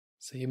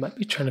So you might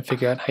be trying to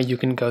figure out how you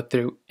can go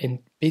through and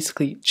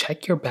basically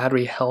check your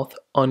battery health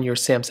on your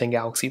Samsung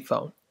Galaxy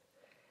phone.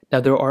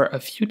 Now there are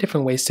a few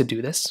different ways to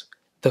do this.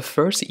 The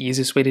first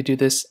easiest way to do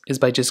this is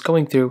by just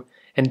going through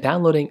and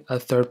downloading a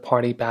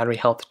third-party battery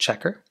health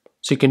checker.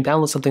 So you can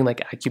download something like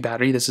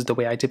AccuBattery, this is the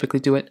way I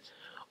typically do it.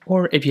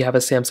 Or if you have a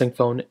Samsung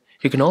phone,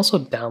 you can also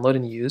download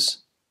and use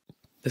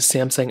the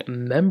Samsung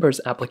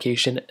Members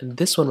application,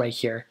 this one right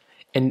here.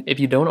 And if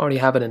you don't already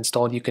have it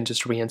installed, you can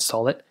just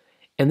reinstall it.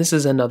 And this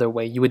is another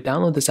way. You would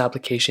download this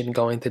application,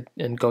 go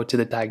to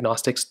the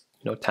diagnostics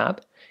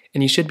tab,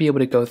 and you should be able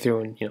to go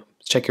through and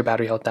check your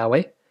battery health that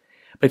way.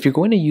 But if you're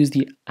going to use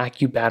the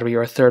AccuBattery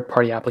or a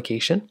third-party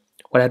application,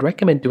 what I'd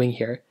recommend doing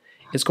here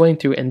is going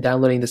through and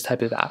downloading this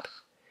type of app.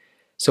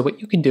 So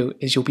what you can do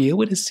is you'll be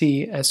able to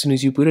see, as soon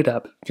as you boot it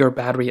up, your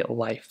battery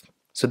life.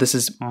 So this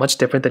is much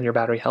different than your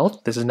battery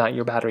health. This is not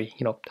your battery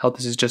health.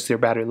 This is just your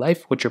battery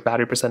life, what your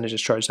battery percentage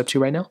is charged up to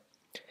right now.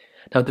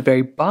 Now at the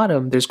very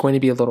bottom, there's going to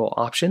be a little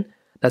option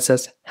that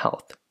says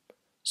health.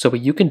 So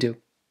what you can do,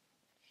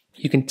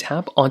 you can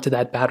tap onto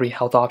that battery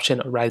health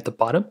option right at the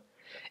bottom.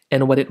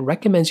 And what it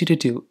recommends you to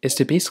do is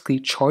to basically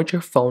charge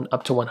your phone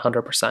up to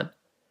 100%.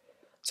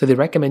 So they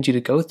recommend you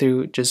to go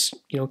through, just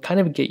kind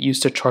of get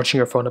used to charging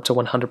your phone up to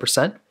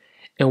 100%.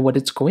 And what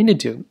it's going to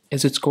do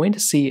is it's going to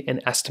see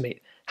and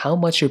estimate how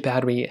much your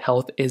battery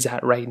health is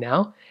at right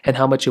now and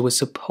how much it was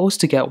supposed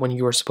to get when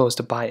you were supposed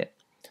to buy it.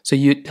 So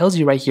it tells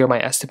you right here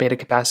my estimated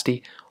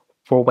capacity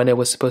for when it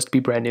was supposed to be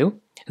brand new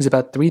is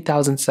about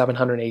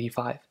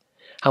 3,785.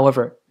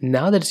 However,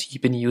 now that it's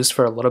been used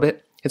for a little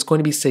bit, it's going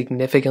to be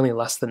significantly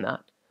less than that.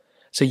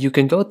 So you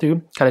can go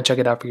through, kind of check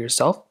it out for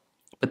yourself,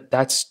 but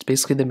that's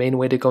basically the main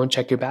way to go and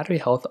check your battery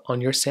health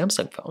on your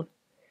Samsung phone.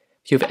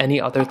 If you have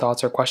any other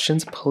thoughts or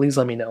questions, please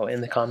let me know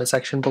in the comment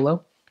section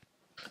below.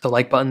 The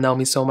like button, that'll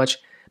mean so much,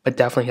 but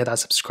definitely hit that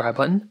subscribe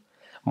button.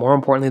 More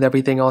importantly than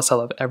everything else, I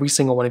love every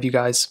single one of you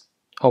guys.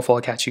 Hopefully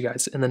I'll catch you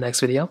guys in the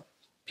next video.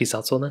 Peace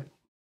out till then.